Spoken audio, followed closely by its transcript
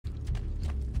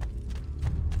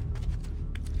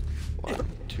1,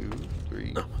 2,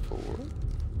 3, 4.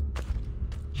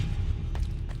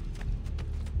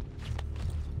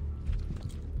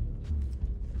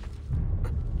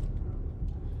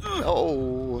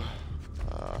 Oh.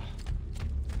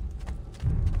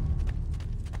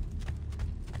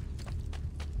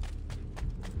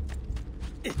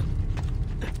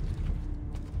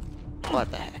 What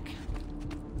the heck?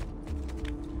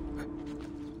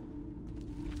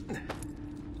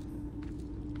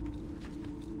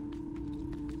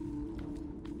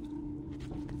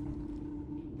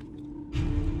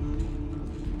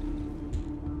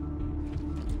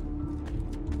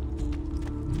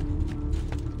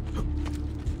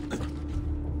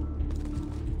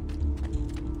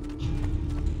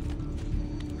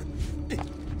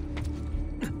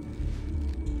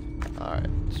 Alright,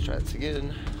 let's try this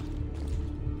again.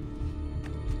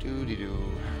 Doo-dee-doo.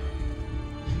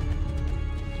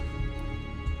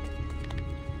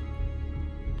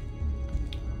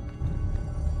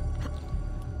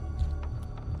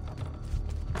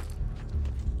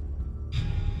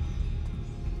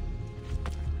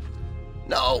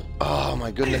 No! Oh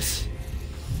my goodness.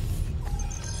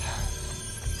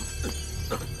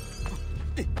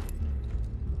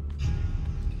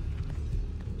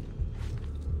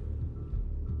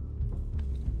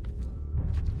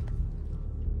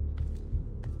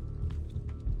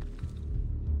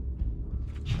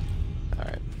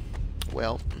 Alright.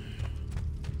 Well,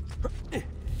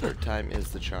 third time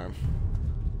is the charm.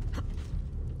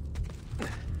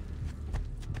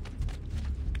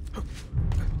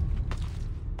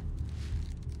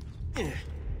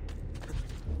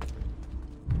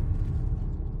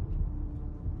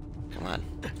 Come on.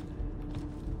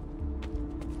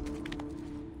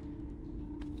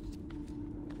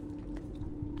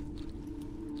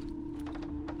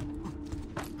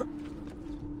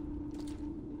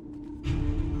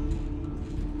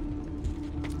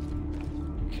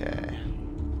 Okay.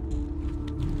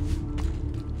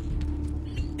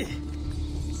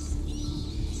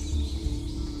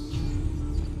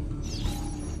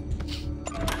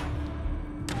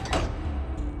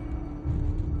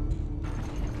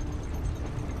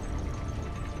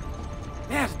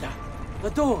 Merda! The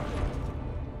door!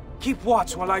 Keep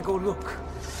watch while I go look.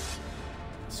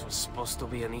 This was supposed to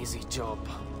be an easy job.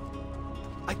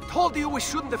 I told you we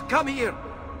shouldn't have come here.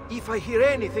 If I hear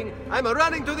anything, I'm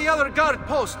running to the other guard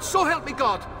post. So help me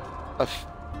God.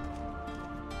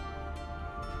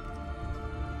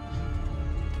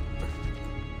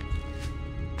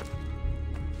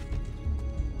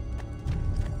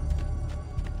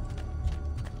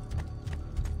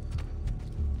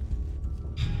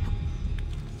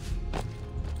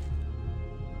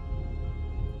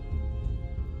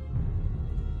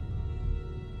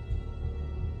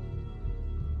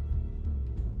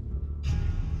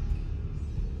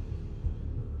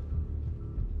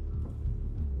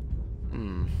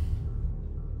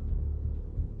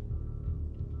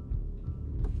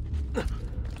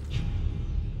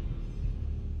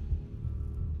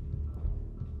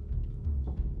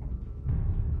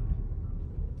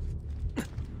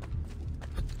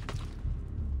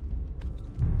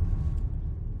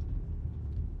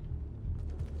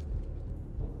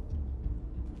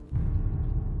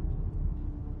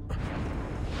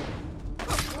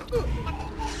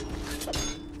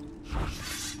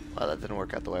 Well, that didn't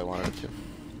work out the way I wanted it to.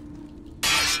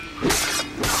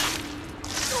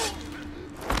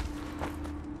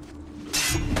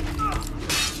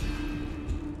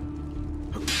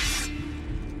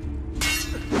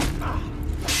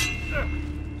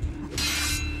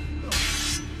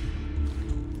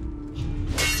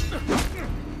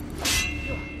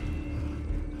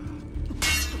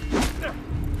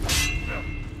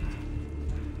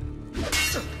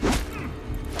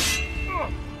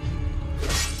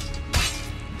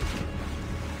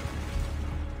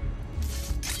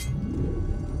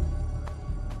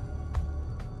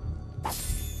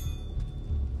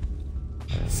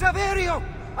 Saverio!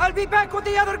 I'll be back with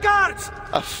the other guards!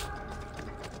 Yes.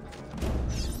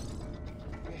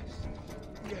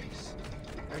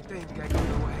 I think I got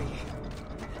away.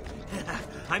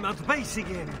 I'm at base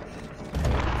again.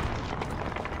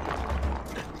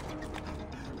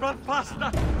 Run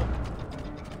faster!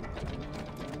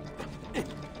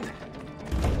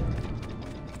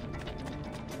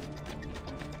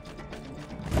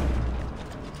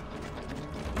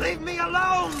 Leave me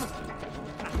alone!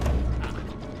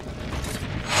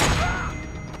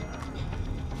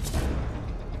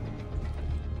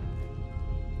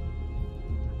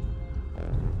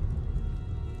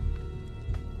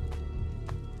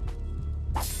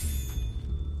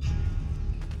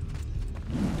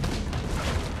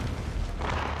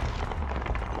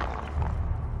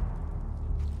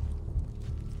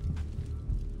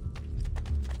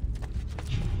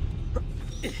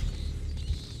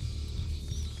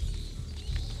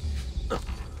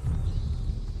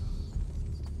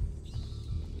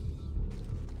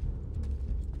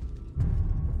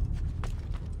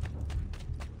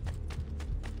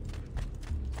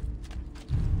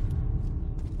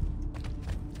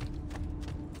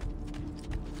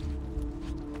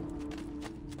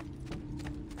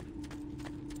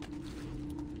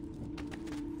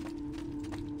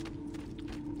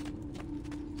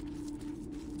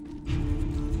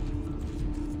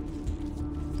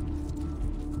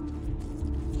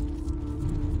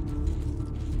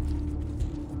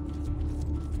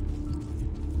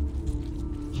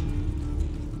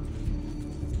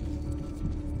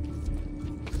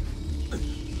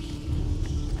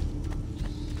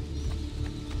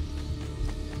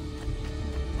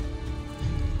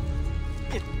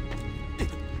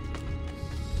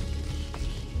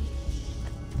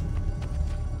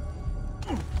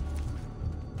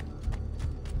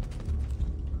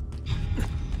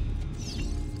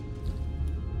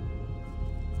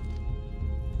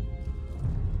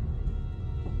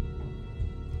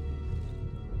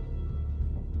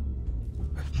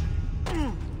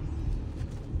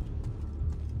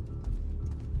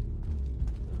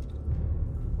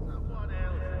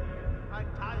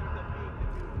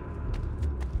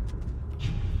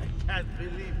 Can't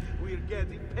believe we're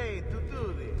getting paid to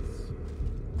do this.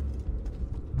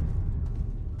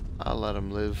 I'll let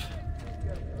him live.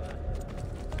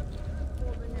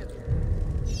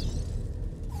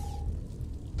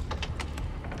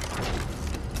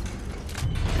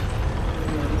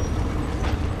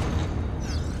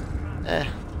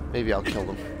 Maybe I'll kill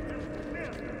them.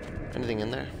 Anything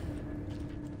in there?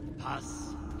 Pass.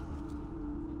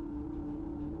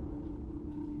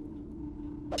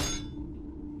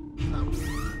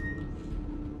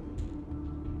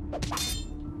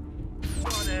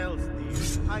 What else,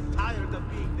 dear? I'm tired of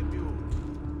being the mule.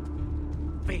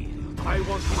 Fail. I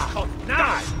want this cut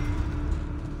now!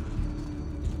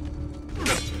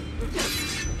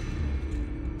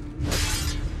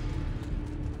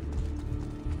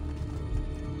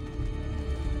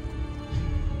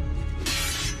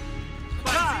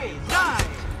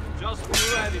 Just be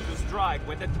ready to strike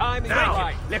when the time is Now,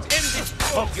 right. let's end this.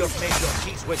 Hope you've made your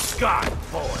peace with God,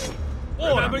 boy.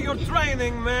 Remember your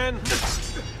training, man.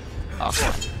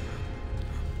 Okay.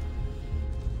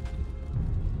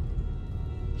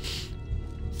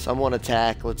 Someone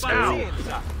attack. Let's go.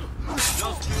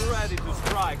 Just be ready to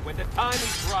strike when the time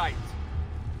is right.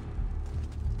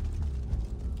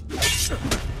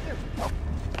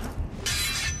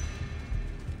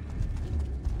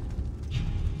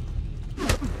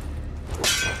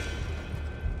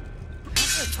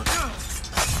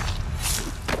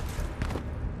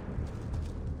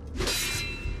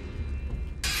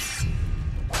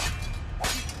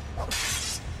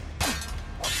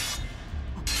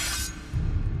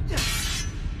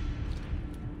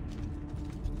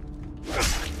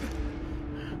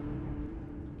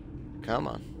 Come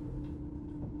on.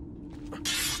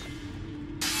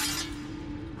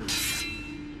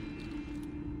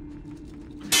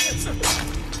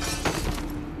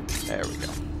 There we go.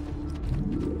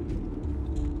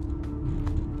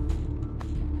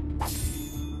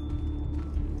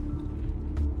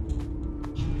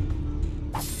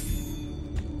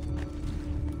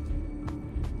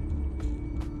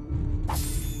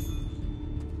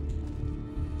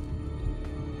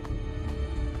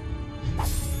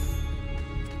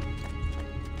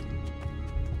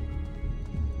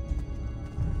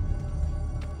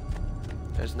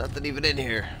 There's nothing even in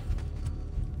here.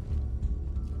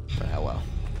 Ah, well.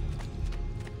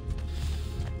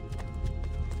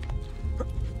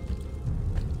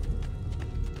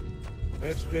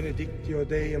 Et benedictio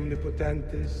Dei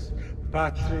omnipotentis,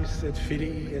 Patris et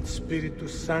Filii et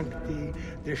Spiritus Sancti,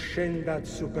 descendat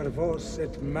super vos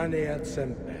et maneat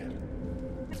semper.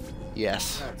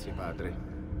 Yes. Grazie, Padre.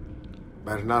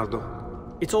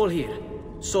 Bernardo? It's all here.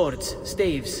 Swords,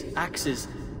 staves, axes,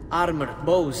 armor,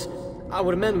 bows.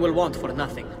 Our men will want for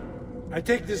nothing. I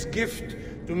take this gift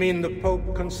to mean the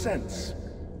Pope consents.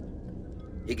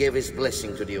 He gave his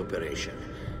blessing to the operation.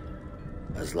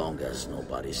 As long as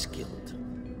nobody's killed.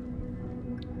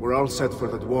 We're all set for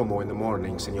the Duomo in the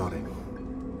morning, Signore.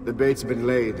 The bait's been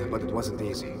laid, but it wasn't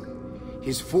easy.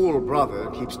 His fool brother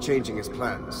keeps changing his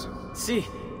plans. See,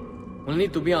 we'll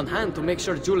need to be on hand to make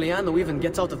sure Giuliano even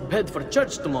gets out of bed for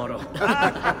church tomorrow.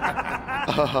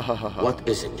 What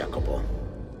is it, Jacopo?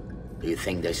 Do you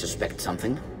think they suspect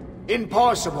something?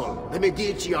 Impossible! The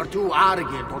Medici are too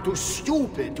arrogant or too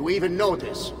stupid to even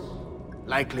notice.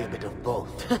 Likely a bit of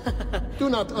both. Do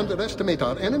not underestimate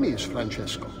our enemies,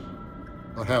 Francesco.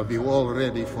 Or have you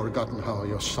already forgotten how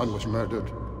your son was murdered?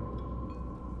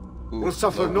 We'll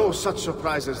suffer no such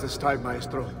surprises this time,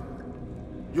 Maestro.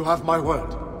 You have my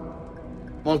word.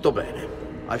 Molto bene.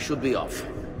 I should be off.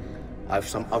 I've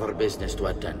some other business to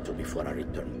attend to before I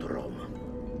return to Rome.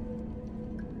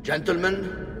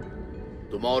 Gentlemen,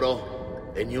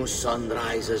 tomorrow a new sun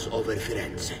rises over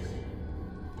Firenze.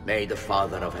 May the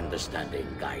Father of Understanding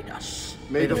guide us.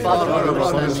 May the Father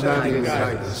of Understanding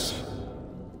guide us.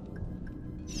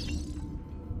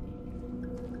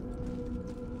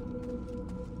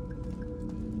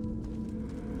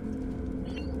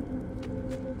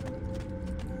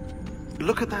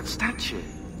 Look at that statue.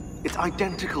 It's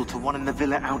identical to one in the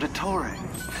Villa Auditore.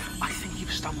 I think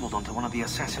you've stumbled onto one of the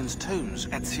assassin's tombs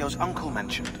Ezio's uncle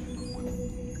mentioned.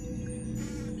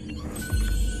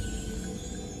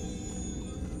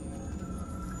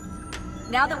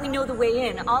 Now that we know the way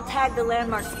in, I'll tag the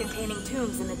landmarks containing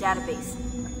tombs in the database.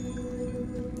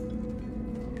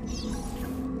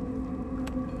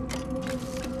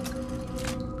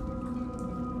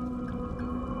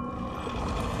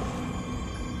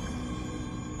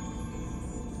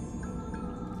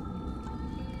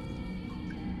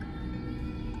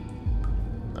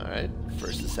 Alright,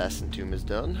 first assassin tomb is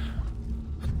done.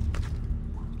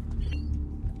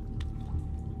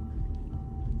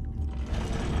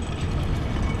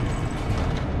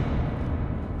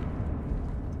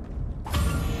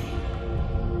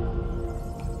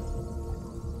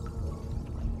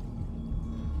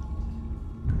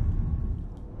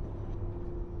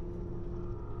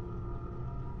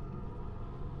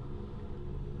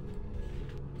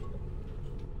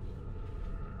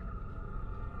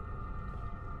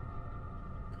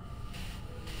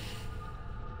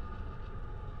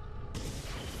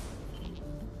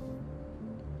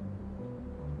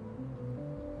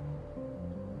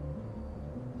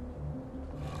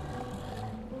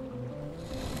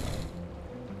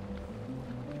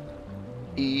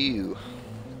 Ew.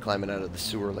 Climbing out of the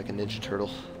sewer like a Ninja Turtle.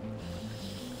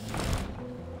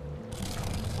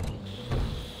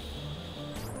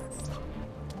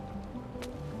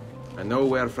 I know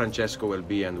where Francesco will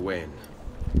be and when.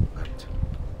 But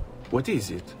What is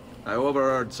it? I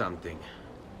overheard something.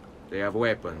 They have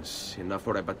weapons, enough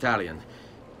for a battalion.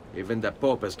 Even the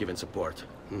Pope has given support.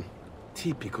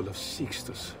 Typical of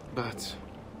Sixtus, but...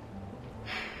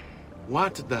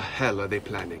 What the hell are they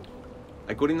planning?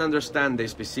 I couldn't understand the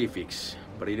specifics,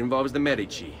 but it involves the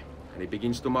Medici, and it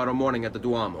begins tomorrow morning at the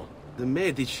Duomo. The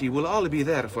Medici will all be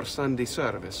there for Sunday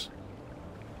service.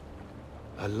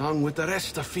 Along with the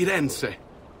rest of Firenze.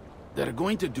 They're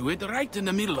going to do it right in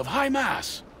the middle of High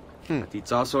Mass. But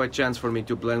it's also a chance for me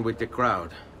to blend with the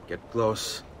crowd, get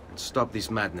close, and stop this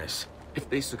madness. If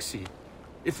they succeed.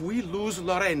 If we lose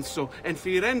Lorenzo and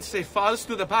Firenze falls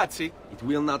to the Pazzi, It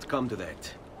will not come to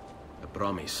that. I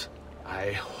promise.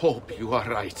 I hope you are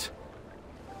right.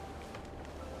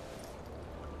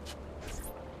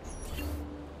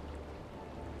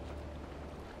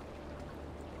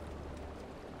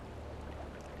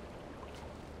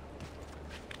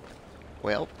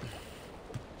 Well,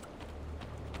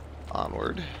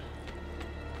 onward.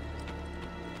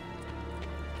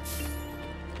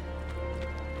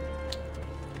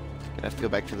 Gonna have to go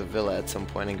back to the villa at some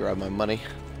point and grab my money.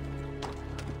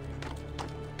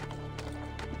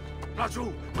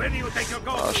 Raju, where do you think you're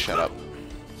going? Oh, shut up.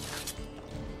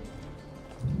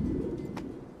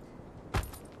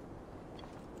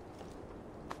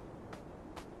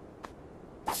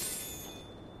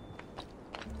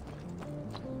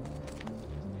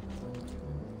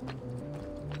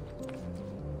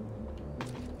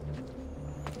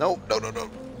 No, no, no,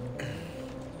 no.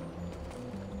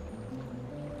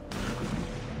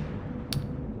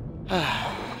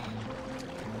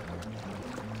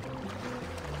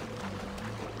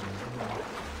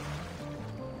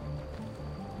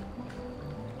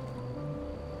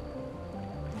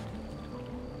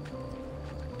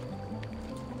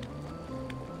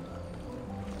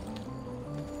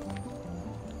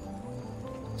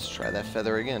 Let's try that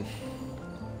feather again.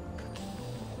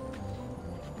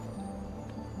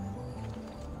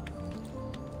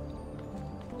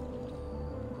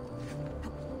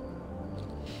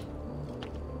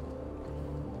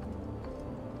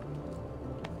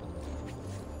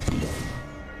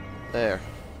 There.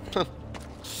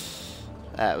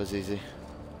 That was easy.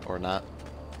 Or not.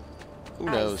 Who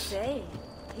knows? I say,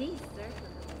 he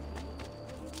certainly